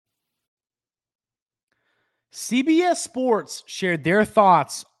CBS Sports shared their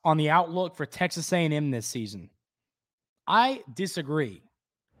thoughts on the outlook for Texas A&M this season. I disagree.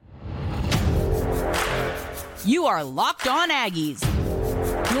 You are Locked On Aggies,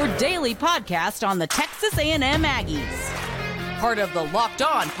 your daily podcast on the Texas A&M Aggies, part of the Locked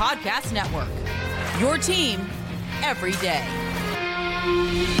On Podcast Network, your team every day.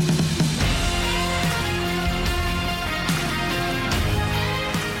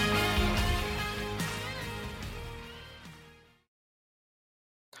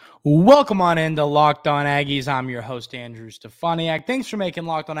 Welcome on into Locked On Aggies. I'm your host, Andrew Stefaniak. Thanks for making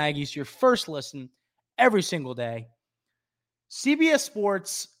Locked On Aggies your first listen every single day. CBS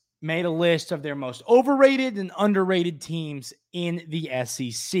Sports made a list of their most overrated and underrated teams in the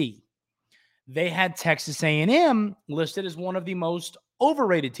SEC. They had Texas A&M listed as one of the most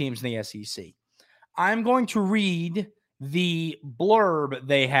overrated teams in the SEC. I'm going to read the blurb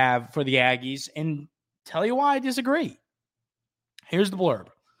they have for the Aggies and tell you why I disagree. Here's the blurb.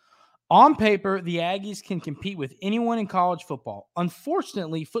 On paper, the Aggies can compete with anyone in college football.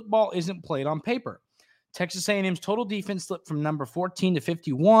 Unfortunately, football isn't played on paper. Texas A&M's total defense slipped from number 14 to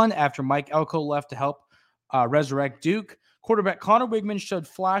 51 after Mike Elko left to help resurrect Duke. Quarterback Connor Wigman showed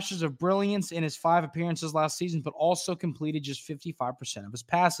flashes of brilliance in his 5 appearances last season, but also completed just 55% of his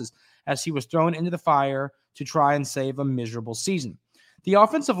passes as he was thrown into the fire to try and save a miserable season. The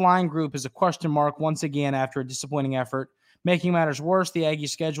offensive line group is a question mark once again after a disappointing effort. Making matters worse, the Aggie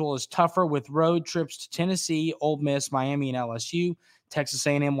schedule is tougher with road trips to Tennessee, Ole Miss, Miami, and LSU. Texas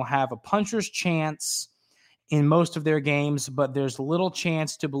A&M will have a puncher's chance in most of their games, but there's little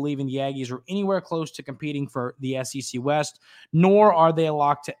chance to believe in the Aggies are anywhere close to competing for the SEC West, nor are they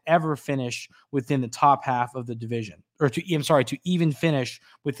locked to ever finish within the top half of the division. To even finish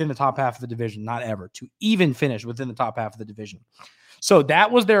within the top half of the division, not ever, to even finish within the top half of the division. So that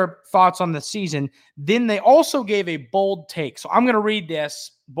was their thoughts on the season. Then they also gave a bold take. So I'm going to read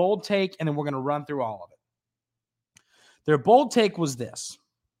this bold take, and then we're going to run through all of it. Their bold take was this.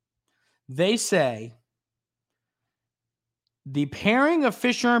 They say the pairing of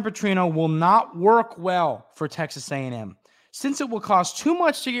Fisher and Petrino will not work well for Texas A&M. Since it will cost too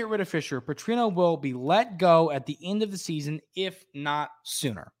much to get rid of Fisher, Petrino will be let go at the end of the season, if not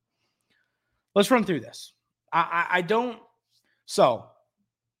sooner. Let's run through this. So,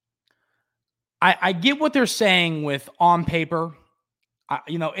 I get what they're saying with on paper,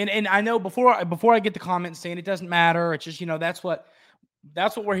 and I know before I get the comment saying it doesn't matter. It's just,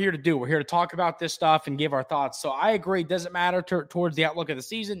 that's what we're here to do. We're here to talk about this stuff and give our thoughts. So I agree. Does it matter towards the outlook of the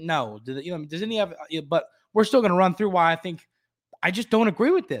season? No. Does any of it? But we're still going to run through why I just don't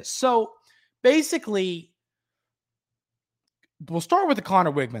agree with this. So basically, we'll start with the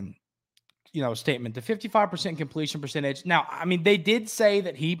Connor Wigman statement, the 55% completion percentage. Now, they did say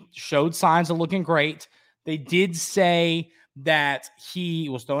that he showed signs of looking great. They did say that he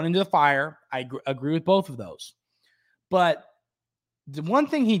was thrown into the fire. I agree with both of those. But the one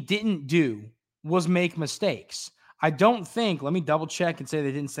thing he didn't do was make mistakes. I don't think, let me double check and say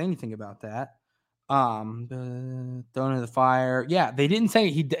they didn't say anything about that. Thrown into the fire. Yeah, they didn't say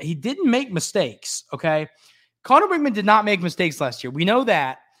he didn't make mistakes. Okay. Connor Wigman did not make mistakes last year. We know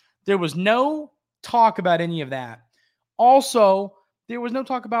that. There was no talk about any of that. Also, there was no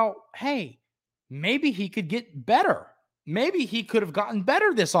talk about, hey, maybe he could get better. Maybe he could have gotten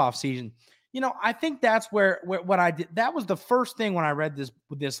better this offseason. I think that's where what I did. That was the first thing when I read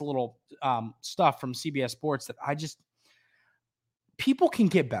this little stuff from CBS Sports that people can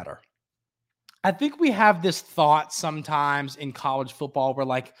get better. I think we have this thought sometimes in college football. We're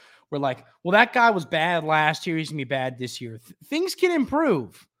like, well, that guy was bad last year. He's going to be bad this year. Things can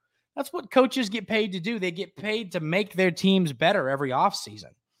improve. That's what coaches get paid to do. They get paid to make their teams better every offseason.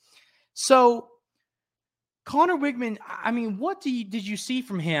 So Connor Wigman, what did you see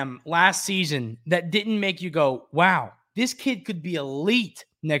from him last season that didn't make you go, wow, this kid could be elite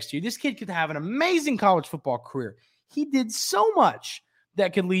next year. This kid could have an amazing college football career. He did so much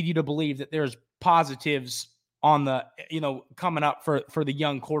that could lead you to believe that there's positives on the, coming up for the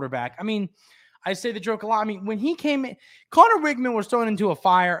young quarterback. I say the joke a lot. When he came in, Connor Wigman was thrown into a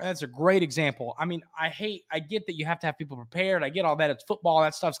fire. That's a great example. I get that you have to have people prepared. I get all that. It's football.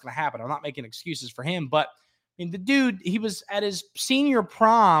 That stuff's going to happen. I'm not making excuses for him. But, the dude, he was at his senior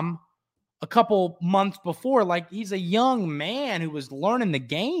prom a couple months before. He's a young man who was learning the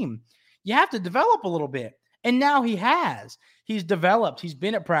game. You have to develop a little bit. And now he has. He's developed. He's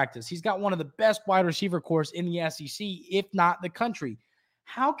been at practice. He's got one of the best wide receiver corps in the SEC, if not the country.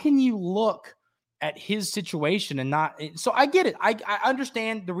 How can you look at his situation and not? So I get it. I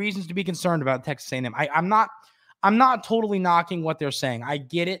understand the reasons to be concerned about Texas A&M. I'm not totally knocking what they're saying. I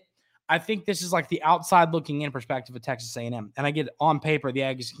get it. I think this is like the outside looking in perspective of Texas A&M. And I get on paper, the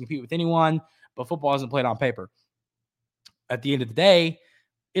Aggies can compete with anyone, but football isn't played on paper. At the end of the day,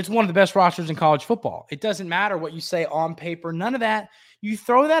 it's one of the best rosters in college football. It doesn't matter what you say on paper. None of that. You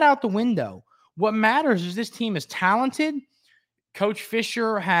throw that out the window. What matters is this team is talented. Coach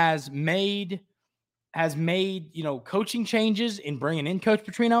Fisher has made, coaching changes in bringing in Coach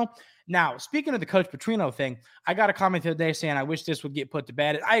Petrino. Now, speaking of the Coach Petrino thing, I got a comment the other day saying I wish this would get put to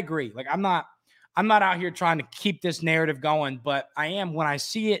bed. I agree. Like I'm not out here trying to keep this narrative going, but I am, when I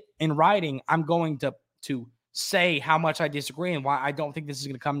see it in writing, I'm going to say how much I disagree and why I don't think this is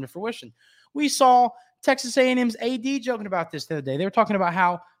going to come to fruition. We saw Texas A&M's AD joking about this the other day. They were talking about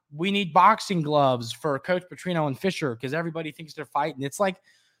how we need boxing gloves for Coach Petrino and Fisher because everybody thinks they're fighting. It's like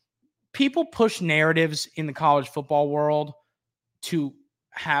people push narratives in the college football world to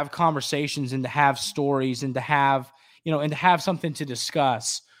have conversations and to have stories and to have, and to have something to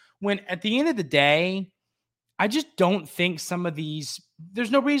discuss. When at the end of the day, I just don't think some of these,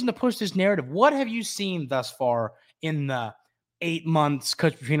 there's no reason to push this narrative. What have you seen thus far in the 8 months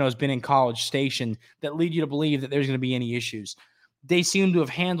Coach Petrino has been in College Station that lead you to believe that there's going to be any issues? They seem to have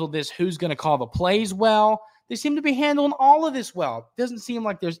handled this. Who's going to call the plays well? They seem to be handling all of this well. It doesn't seem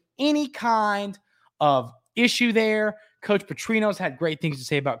like there's any kind of issue there. Coach Petrino's had great things to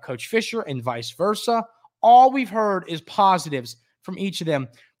say about Coach Fisher and vice versa. All we've heard is positives from each of them.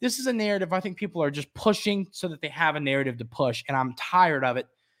 This is a narrative I think people are just pushing so that they have a narrative to push, and I'm tired of it.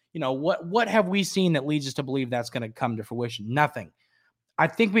 What have we seen that leads us to believe that's going to come to fruition? Nothing. I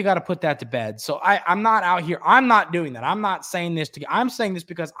think we got to put that to bed. So I'm not out here. I'm not doing that. I'm not saying this I'm saying this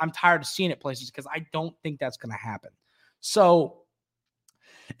because I'm tired of seeing it places because I don't think that's going to happen. So,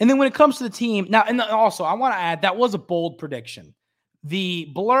 and then when it comes to the team now, and also I want to add, that was a bold prediction.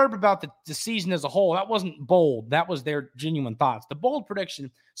 The blurb about the season as a whole, that wasn't bold. That was their genuine thoughts. The bold prediction.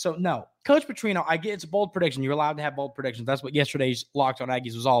 So no, Coach Petrino, I get it's a bold prediction. You're allowed to have bold predictions. That's what yesterday's Locked on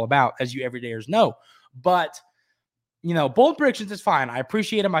Aggies was all about, as you everydayers know. But bold predictions is fine. I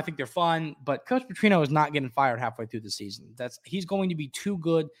appreciate them. I think they're fun. But Coach Petrino is not getting fired halfway through the season. He's going to be too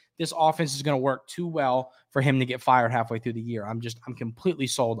good. This offense is going to work too well for him to get fired halfway through the year. I'm completely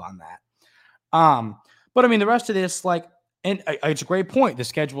sold on that. But I mean, the rest of this, and it's a great point. The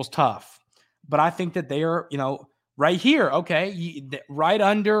schedule's tough. But I think that they are, right here, okay, right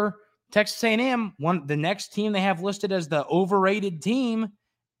under Texas A&M, the next team they have listed as the overrated team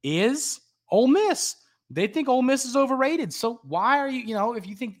is Ole Miss. They think Ole Miss is overrated. So why are you, if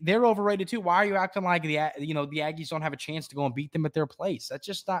you think they're overrated too, why are you acting like the Aggies don't have a chance to go and beat them at their place? That's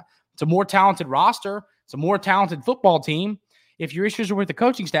just not. It's a more talented roster. It's a more talented football team. If your issues are with the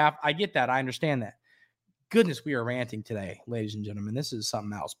coaching staff, I get that. I understand that. Goodness, we are ranting today, ladies and gentlemen. This is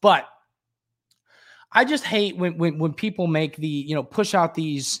something else. But I just hate when people make push out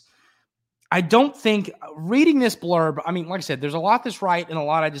these. I don't think reading this blurb, I mean, like I said, there's a lot that's right and a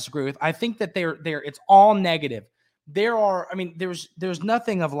lot I disagree with. I think that it's all negative. There's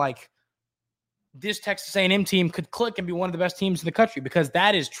nothing of like this Texas A&M team could click and be one of the best teams in the country because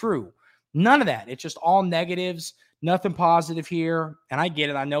that is true. None of that. It's just all negatives, nothing positive here. And I get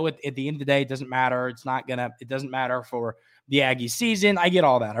it. I know at the end of the day, it doesn't matter. It doesn't matter for the Aggie season. I get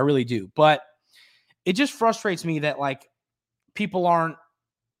all that. I really do. But it just frustrates me that people aren't,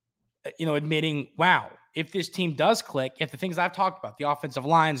 admitting, wow, if this team does click, if the things I've talked about, the offensive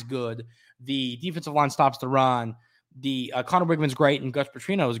line's good, the defensive line stops the run, the Connor Wigman's great and Gus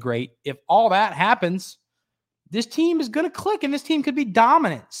Petrino is great. If all that happens, this team is going to click and this team could be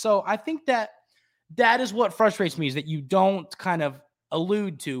dominant. So I think that is what frustrates me, is that you don't kind of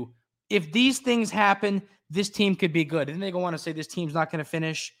allude to, if these things happen, this team could be good. And then they go on to say this team's not going to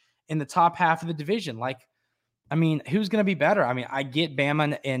finish in the top half of the division. Who's going to be better? I get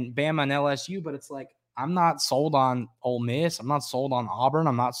Bama and LSU, but it's I'm not sold on Ole Miss. I'm not sold on Auburn.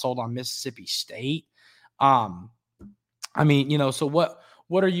 I'm not sold on Mississippi State. So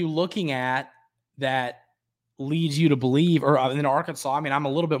what are you looking at that leads you to believe, or in Arkansas? I'm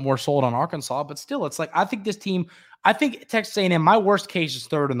a little bit more sold on Arkansas, but still, it's I think this team, I think Texas A&M, my worst case is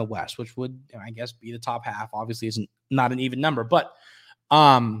third in the West, which would, I guess, be the top half. Obviously, isn't not an even number, but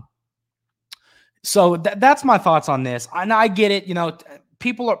so that's my thoughts on this. And I get it.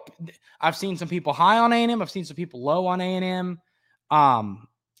 I've seen some people high on A&M. I've seen some people low on A&M.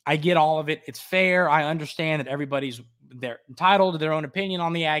 I get all of it. It's fair. I understand that they're entitled to their own opinion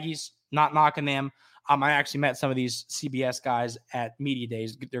on the Aggies, not knocking them. I actually met some of these CBS guys at media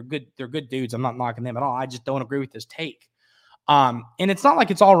days. They're good dudes. I'm not knocking them at all. I just don't agree with this take. And it's not like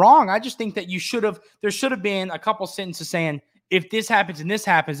it's all wrong. I just think that there should have been a couple sentences saying, if this happens and this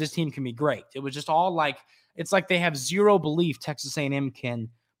happens, this team can be great. It was just all it's like they have zero belief Texas A&M can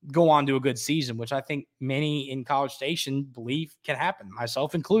go on to a good season, which I think many in College Station believe can happen,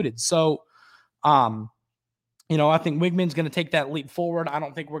 myself included. So, I think Wigman's going to take that leap forward. I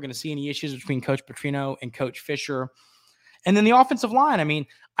don't think we're going to see any issues between Coach Petrino and Coach Fisher. And then the offensive line, I mean,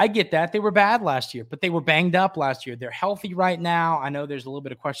 I get that. They were bad last year, but they were banged up last year. They're healthy right now. I know there's a little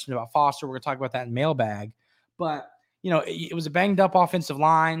bit of question about Foster. We're going to talk about that in mailbag. But, it was a banged up offensive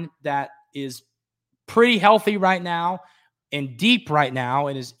line that is pretty healthy right now and deep right now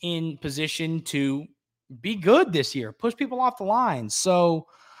and is in position to be good this year, push people off the line. So,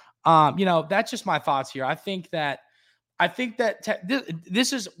 that's just my thoughts here. I think that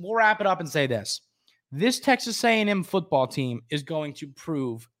this is, we'll wrap it up and say this. This Texas A&M football team is going to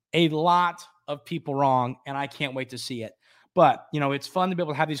prove a lot of people wrong, and I can't wait to see it. But, it's fun to be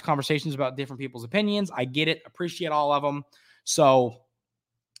able to have these conversations about different people's opinions. I get it. Appreciate all of them. So,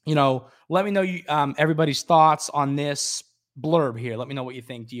 let me know everybody's thoughts on this blurb here. Let me know what you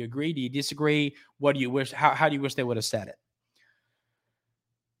think. Do you agree? Do you disagree? What do you wish? How do you wish they would have said it?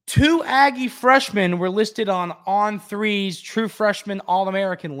 2 Aggie freshmen were listed on On3's True Freshman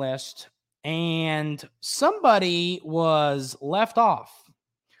All-American list, and somebody was left off.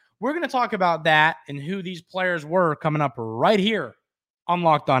 We're going to talk about that and who these players were coming up right here on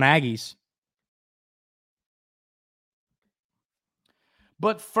Locked On Aggies.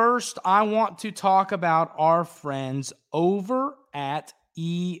 But first, I want to talk about our friends over at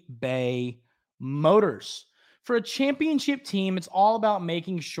eBay Motors. For a championship team, it's all about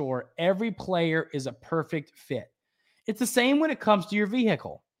making sure every player is a perfect fit. It's the same when it comes to your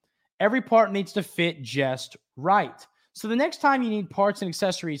vehicle. Every part needs to fit just right. So the next time you need parts and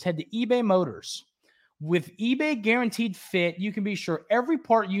accessories, head to eBay Motors. With eBay Guaranteed Fit, you can be sure every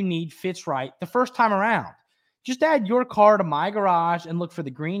part you need fits right the first time around. Just add your car to My Garage and look for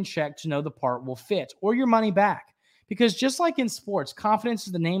the green check to know the part will fit or your money back. Because just like in sports, confidence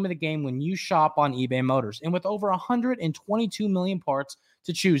is the name of the game when you shop on eBay Motors. And with over 122 million parts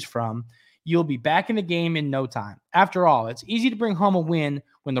to choose from, you'll be back in the game in no time. After all, it's easy to bring home a win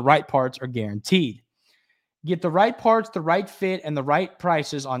when the right parts are guaranteed. Get the right parts, the right fit, and the right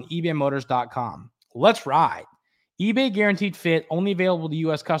prices on ebaymotors.com. Let's ride. eBay Guaranteed Fit, only available to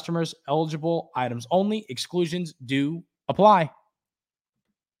U.S. customers, eligible items only. Exclusions do apply.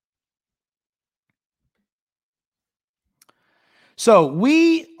 So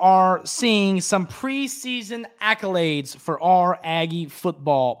we are seeing some preseason accolades for our Aggie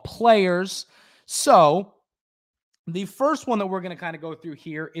football players. So the first one that we're going to kind of go through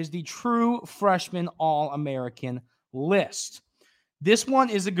here is the True Freshman All-American list. This one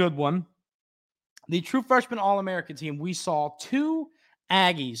is a good one. The True Freshman All-American team, we saw 2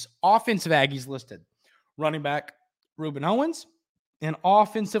 Aggies, offensive Aggies listed. Running back Ruben Owens and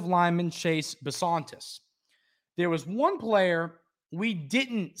offensive lineman Chase Bisontis. There was one player we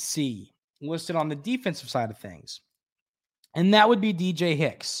didn't see listed on the defensive side of things, and that would be DJ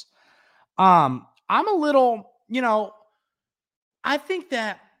Hicks. I'm a little, I think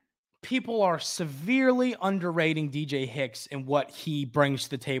that people are severely underrating DJ Hicks and what he brings to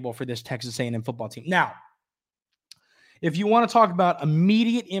the table for this Texas A&M football team. Now, if you want to talk about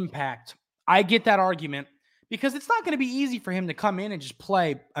immediate impact, I get that argument because it's not going to be easy for him to come in and just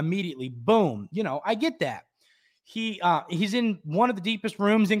play immediately. Boom. I get that. He's in one of the deepest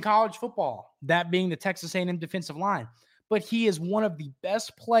rooms in college football, that being the Texas A&M defensive line. But he is one of the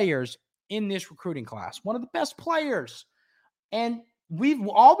best players in this recruiting class, one of the best players. And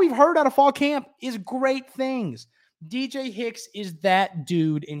all we've heard out of fall camp is great things. DJ Hicks is that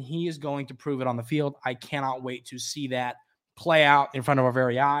dude, and he is going to prove it on the field. I cannot wait to see that play out in front of our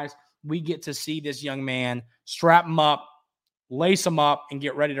very eyes. We get to see this young man strap him up, lace him up, and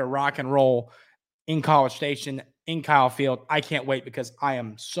get ready to rock and roll in College Station, in Kyle Field. I can't wait because I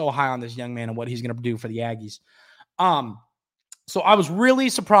am so high on this young man and what he's going to do for the Aggies. So I was really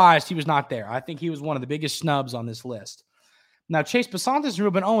surprised he was not there. I think he was one of the biggest snubs on this list. Now, Chase Bisontis and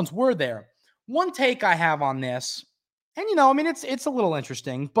Ruben Owens were there. One take I have on this, and it's a little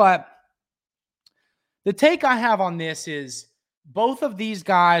interesting, but the take I have on this is both of these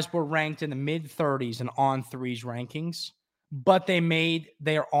guys were ranked in the mid-30s in On3's rankings, but they made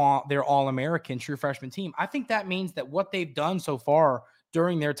their All-American true freshman team. I think that means that what they've done so far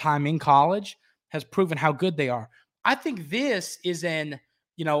during their time in college has proven how good they are. I think this is an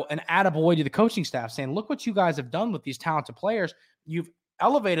attaboy to the coaching staff saying, look what you guys have done with these talented players. You've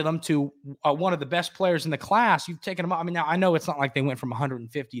elevated them to one of the best players in the class. You've taken them up. I mean, now I know it's not like they went from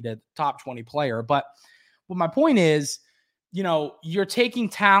 150 to top 20 player, but my point is, you're taking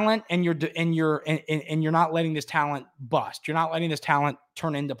talent and you're not letting this talent bust. You're not letting this talent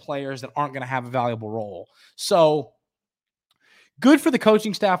turn into players that aren't going to have a valuable role. So, good for the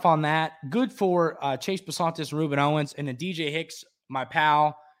coaching staff on that. Good for Chase Basantis and Ruben Owens. And then DJ Hicks, my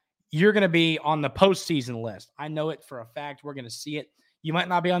pal, you're going to be on the postseason list. I know it for a fact. We're going to see it. You might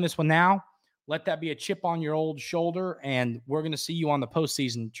not be on this one now. Let that be a chip on your old shoulder, and we're going to see you on the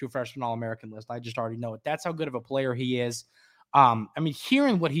postseason True Freshman All-American list. I just already know it. That's how good of a player he is.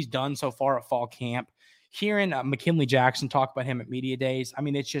 Hearing what he's done so far at fall camp, hearing McKinley Jackson talk about him at media days,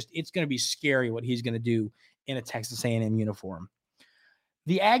 it's going to be scary what he's going to do in a Texas A&M uniform.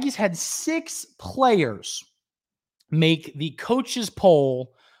 The Aggies had 6 players make the coaches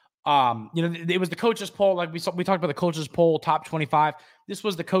poll. It was the coaches poll. Like we talked about the coaches poll, top 25. This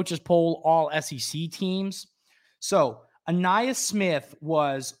was the coaches poll, all SEC teams. So Aniyah Smith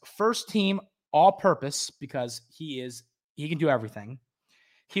was first team all purpose because he can do everything.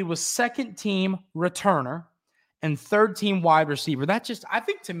 He was second team returner and third team wide receiver. I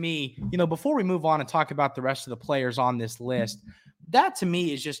think to me, before we move on and talk about the rest of the players on this list, that to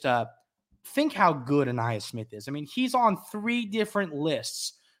me is just think how good Aniyah Smith is. He's on 3 different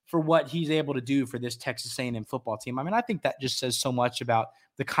lists for what he's able to do for this Texas A&M football team. I think that just says so much about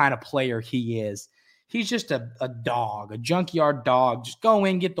the kind of player he is. He's just a dog, a junkyard dog. Just go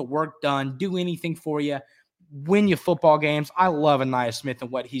in, get the work done, do anything for you, win you football games. I love Aniyah Smith and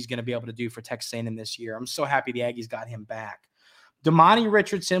what he's going to be able to do for Texas A&M this year. I'm so happy the Aggies got him back. Damani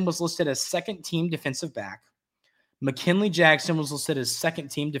Richardson was listed as second team defensive back. McKinley Jackson was listed as second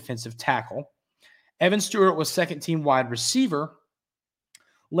team defensive tackle. Evan Stewart was second team wide receiver.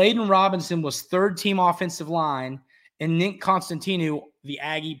 Layden Robinson was third team offensive line, and Nick Constantino, the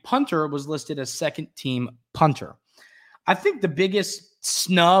Aggie punter, was listed as second team punter. I think the biggest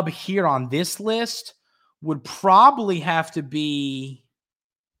snub here on this list would probably have to be,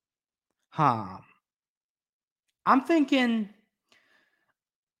 I'm thinking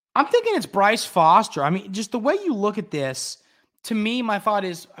it's Bryce Foster. Just the way you look at this, to me, my thought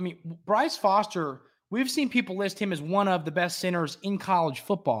is, Bryce Foster, we've seen people list him as one of the best centers in college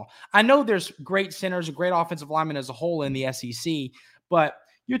football. I know there's great centers, a great offensive lineman as a whole in the SEC, but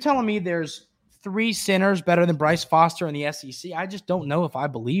you're telling me there's 3 centers better than Bryce Foster in the SEC? I just don't know if I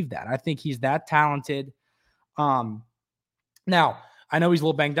believe that. I think he's that talented. Now, I know he's a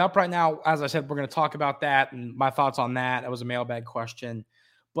little banged up right now. As I said, we're going to talk about that and my thoughts on that. That was a mailbag question.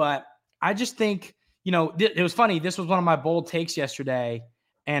 But I just think, it was funny. This was one of my bold takes yesterday.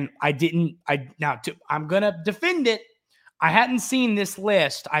 And I'm going to defend it. I hadn't seen this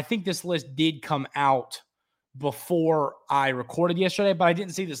list. I think this list did come out before I recorded yesterday, but I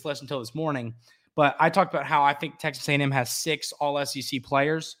didn't see this list until this morning. But I talked about how I think Texas A&M has 6 all-SEC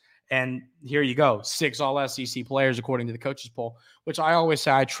players. And here you go, 6 all-SEC players according to the coaches poll, which I always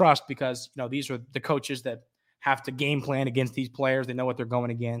say I trust because, these are the coaches that have to game plan against these players. They know what they're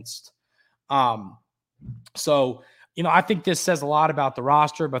going against. I think this says a lot about the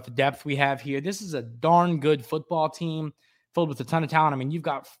roster, about the depth we have here. This is a darn good football team filled with a ton of talent. You've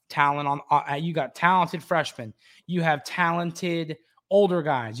got talent you got talented freshmen. You have talented older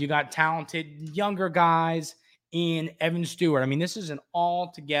guys. You got talented younger guys in Evan Stewart. This is an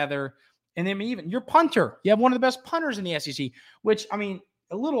all together. And then even your punter, you have one of the best punters in the SEC, which, a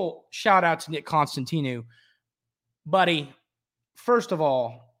little shout out to Nick Constantino. Buddy, first of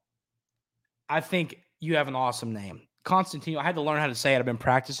all, I think you have an awesome name. Constantino, I had to learn how to say it. I've been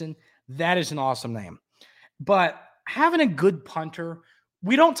practicing. That is an awesome name. But having a good punter,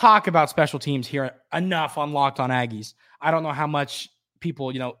 we don't talk about special teams here enough on Locked On Aggies. I don't know how much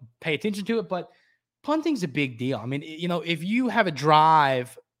people, pay attention to it, but punting's a big deal. If you have a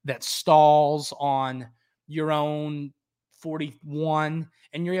drive that stalls on your own 41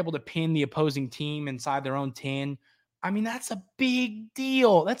 and you're able to pin the opposing team inside their own 10, that's a big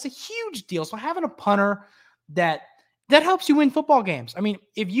deal. That's a huge deal. So having a punter that helps you win football games.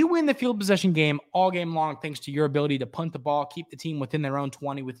 If you win the field possession game all game long, thanks to your ability to punt the ball, keep the team within their own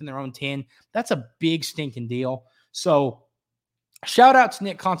 20, within their own 10, that's a big stinking deal. So shout out to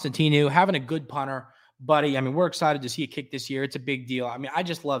Nick Constantino, having a good punter, buddy. We're excited to see a kick this year. It's a big deal. I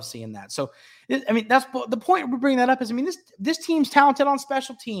just love seeing that. So, that's the point we're bringing that up is, this team's talented on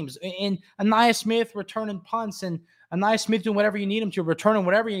special teams, and Aniyah Smith returning punts, and Aniyah Smith doing whatever you need him to, returning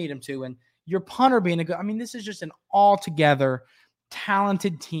whatever you need him to, and your punter being a good, this is just an all-together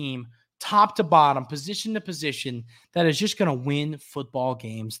talented team, top to bottom, position to position, that is just going to win football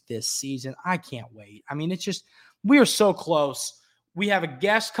games this season. I can't wait. It's just, we are so close. We have a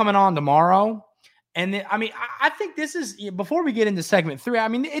guest coming on tomorrow. And then, I think this is, before we get into segment 3,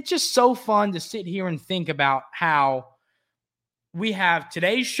 it's just so fun to sit here and think about how we have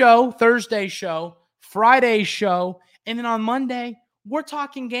today's show, Thursday's show, Friday's show, and then on Monday, we're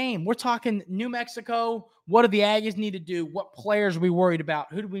talking game. We're talking New Mexico What do the Aggies need to do? What players are we worried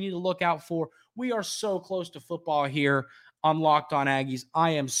about? Who do we need to look out for? We are so close to football here on Locked On Aggies. I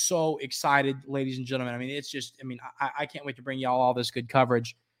am so excited, ladies and gentlemen. I mean, it's just, I mean, I can't wait to bring y'all all this good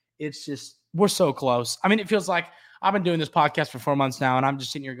coverage. It's just, we're so close. I mean, it feels like I've been doing this podcast for 4 months now, and I'm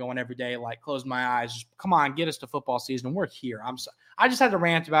just sitting here going every day, like, closing my eyes. Just, come on, get us to football season. We're here. I just had to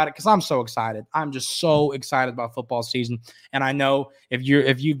rant about it because I'm so excited. I'm just so excited about football season. And I know if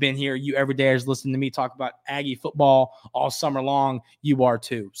you've been here, you every day is listening to me talk about Aggie football all summer long, you are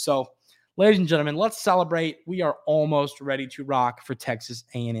too. So, ladies and gentlemen, let's celebrate. We are almost ready to rock for Texas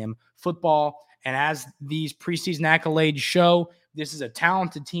A&M football. And as these preseason accolades show, this is a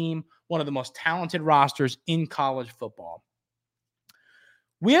talented team, one of the most talented rosters in college football.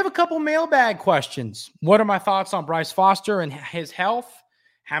 We have a couple mailbag questions. What are my thoughts on Bryce Foster and his health?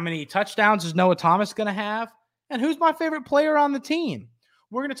 How many touchdowns is Noah Thomas going to have? And who's my favorite player on the team?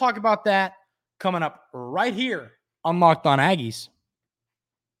 We're going to talk about that coming up right here on Locked On Aggies.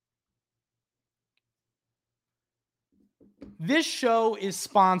 This show is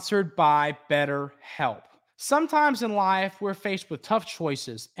sponsored by BetterHelp. Sometimes in life, we're faced with tough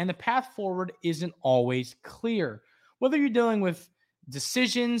choices, and the path forward isn't always clear. Whether you're dealing with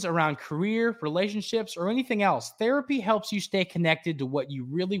decisions around career, relationships, or anything else, therapy helps you stay connected to what you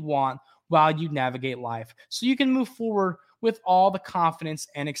really want while you navigate life, so you can move forward with all the confidence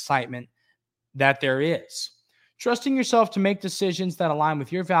and excitement that there is. Trusting yourself to make decisions that align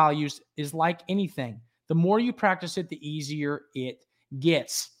with your values is like anything. The more you practice it, the easier it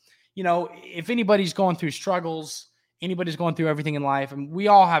gets. You know, if anybody's going through struggles, anybody's going through everything in life, and we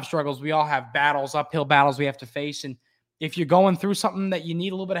all have struggles, we all have battles, uphill battles we have to face. And if you're going through something that you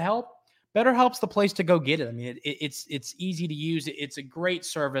need a little bit of help, BetterHelp's the place to go get it. I mean, it's easy to use. It's a great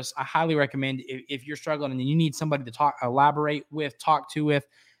service. I highly recommend if you're struggling and you need somebody to elaborate with, talk to with,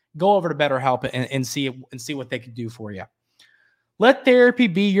 go over to BetterHelp and see what they can do for you. Let therapy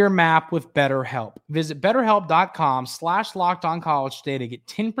be your map with BetterHelp. Visit BetterHelp.com/LockedOnCollege today to get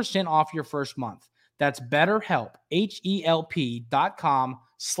 10% off your first month. That's BetterHelp,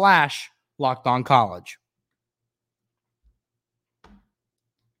 HELP.com/LockedOnCollege.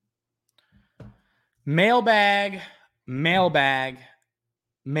 Mailbag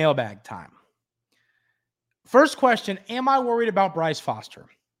time. First question, am I worried about Bryce Foster?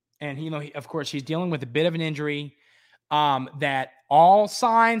 And, of course, he's dealing with a bit of an injury. That all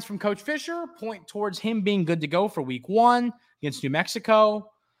signs from Coach Fisher point towards him being good to go for week 1 against New Mexico.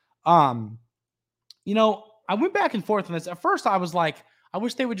 I went back and forth on this. At first, I was like, I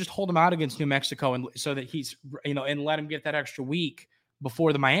wish they would just hold him out against New Mexico and so that he's, and let him get that extra week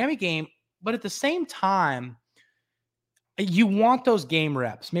before the Miami game. But at the same time, you want those game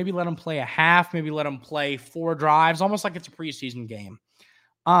reps. Maybe let him play a half, maybe let him play 4 drives, almost like it's a preseason game.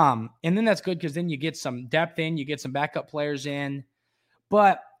 And then that's good because then you get some depth in, you get some backup players in.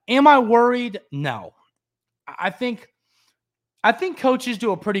 But am I worried? No. I think coaches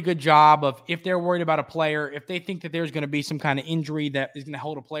do a pretty good job of, if they're worried about a player, if they think that there's going to be some kind of injury that is going to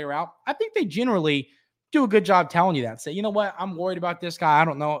hold a player out, I think they generally do a good job telling you that. Say, you know what, I'm worried about this guy. I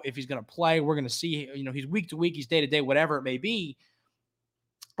don't know if he's going to play. We're going to see, he's week to week, he's day to day, whatever it may be.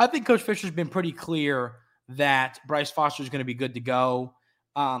 I think Coach Fisher's been pretty clear that Bryce Foster is going to be good to go.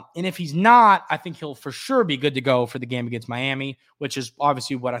 And if he's not, I think he'll for sure be good to go for the game against Miami, which is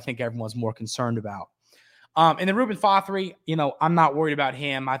obviously what I think everyone's more concerned about. And then Reuben Fothery, I'm not worried about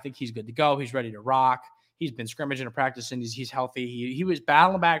him. I think he's good to go. He's ready to rock. He's been scrimmaging and practicing. He's healthy. He was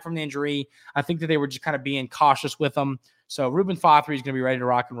battling back from the injury. I think that they were just kind of being cautious with him. So Reuben Fothery is going to be ready to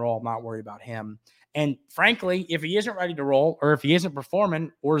rock and roll. I'm not worried about him. And frankly, if he isn't ready to roll, or if he isn't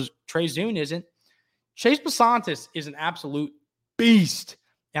performing, or Trey Zune isn't, Chase Basantis is an absolute beast.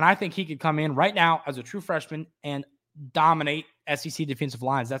 And I think he could come in right now as a true freshman and dominate SEC defensive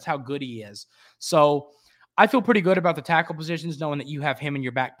lines. That's how good he is. So I feel pretty good about the tackle positions, knowing that you have him in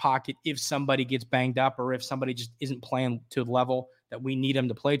your back pocket if somebody gets banged up or if somebody just isn't playing to the level that we need him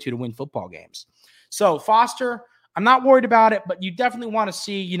to play to win football games. So Foster, I'm not worried about it, but you definitely want to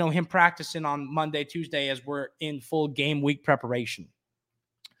see, him practicing on Monday, Tuesday as we're in full game week preparation.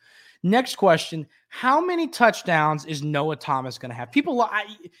 Next question, how many touchdowns is Noah Thomas going to have?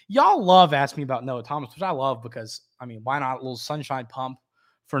 Y'all love asking me about Noah Thomas, which I love because, why not a little sunshine pump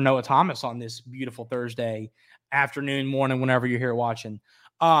for Noah Thomas on this beautiful Thursday afternoon, morning, whenever you're here watching.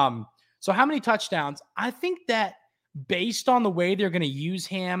 So how many touchdowns? I think that based on the way they're going to use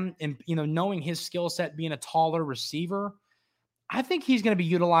him and, knowing his skill set being a taller receiver, I think he's going to be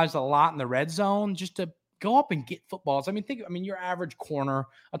utilized a lot in the red zone just to go up and get footballs. Your average corner,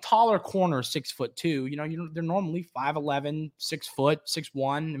 a taller corner, 6'2". They're normally 5'11", 6 foot,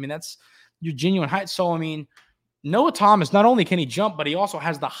 6'1". your genuine height. So, I mean, Noah Thomas, not only can he jump, but he also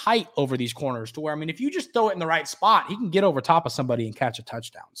has the height over these corners to where, I mean, if you just throw it in the right spot, he can get over top of somebody and catch a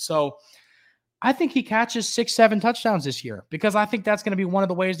touchdown. So I think he catches 6-7 touchdowns this year because I think that's going to be one of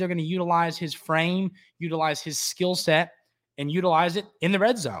the ways they're going to utilize his frame, utilize his skill set, and utilize it in the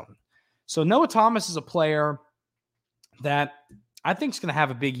red zone. So Noah Thomas is a player that I think is going to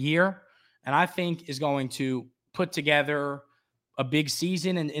have a big year and I think is going to put together a big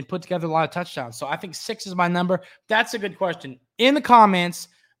season and put together a lot of touchdowns. So I think 6 is my number. That's a good question. In the comments,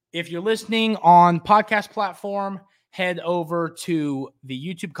 if you're listening on podcast platform, head over to the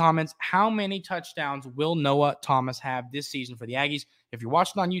YouTube comments. How many touchdowns will Noah Thomas have this season for the Aggies? If you're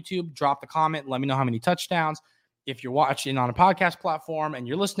watching on YouTube, drop the comment. Let me know how many touchdowns. If you're watching on a podcast platform and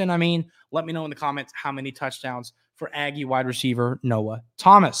you're listening, let me know in the comments how many touchdowns for Aggie wide receiver Noah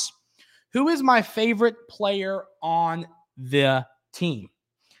Thomas. Who is my favorite player on the team?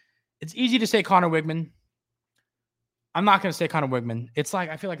 It's easy to say Connor Wigman. I'm not going to say Connor Wigman. It's like,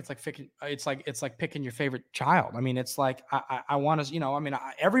 I feel like it's like picking your favorite child. I mean, it's like, I want to,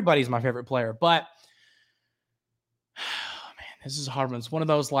 everybody's my favorite player, but man, this is a hard one. It's one of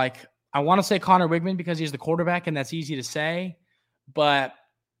those, like, I want to say Connor Wigman because he's the quarterback and that's easy to say, but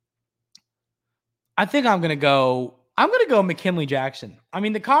I think I'm going to go McKinley Jackson. I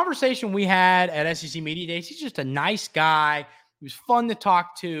mean, the conversation we had at SEC Media Days, he's just a nice guy. He was fun to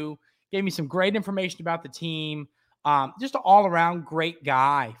talk to, gave me some great information about the team. Just an all-around great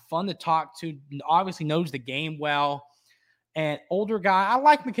guy, fun to talk to, obviously knows the game well, and older guy. I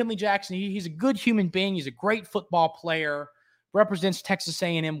like McKinley Jackson. He's a good human being. He's a great football player, represents Texas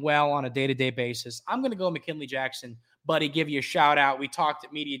A&M well on a day-to-day basis. I'm going to go McKinley Jackson, buddy, give you a shout-out. We talked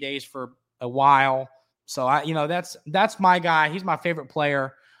at Media Days for a while, so that's my guy. He's my favorite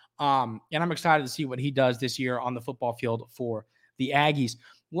player, and I'm excited to see what he does this year on the football field for the Aggies.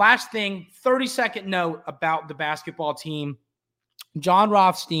 Last thing, 30-second note about the basketball team. John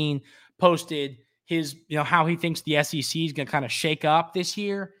Rothstein posted his, how he thinks the SEC is going to kind of shake up this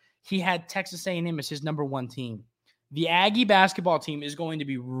year. He had Texas A&M as his number 1 team. The Aggie basketball team is going to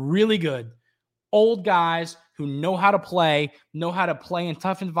be really good. Old guys who know how to play in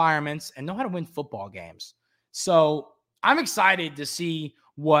tough environments, and know how to win football games. So I'm excited to see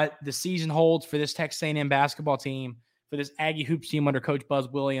what the season holds for this Texas A&M basketball team, for this Aggie hoops team under Coach Buzz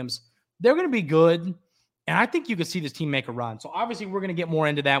Williams. They're going to be good, and I think you could see this team make a run. So obviously we're going to get more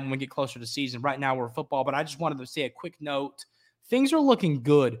into that when we get closer to season. Right now we're football, but I just wanted to say a quick note. Things are looking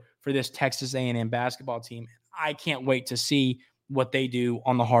good for this Texas A&M basketball team. I can't wait to see what they do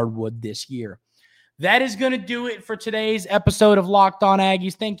on the hardwood this year. That is going to do it for today's episode of Locked On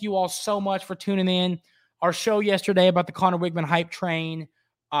Aggies. Thank you all so much for tuning in. Our show yesterday about the Connor Wigman hype train,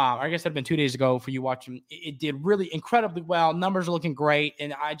 I guess that'd been 2 days ago for you watching. It did really incredibly well. Numbers are looking great.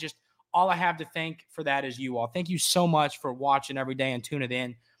 And all I have to thank for that is you all. Thank you so much for watching every day and tuning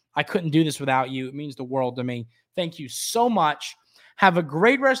in. I couldn't do this without you. It means the world to me. Thank you so much. Have a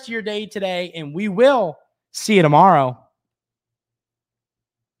great rest of your day today, and we will see you tomorrow.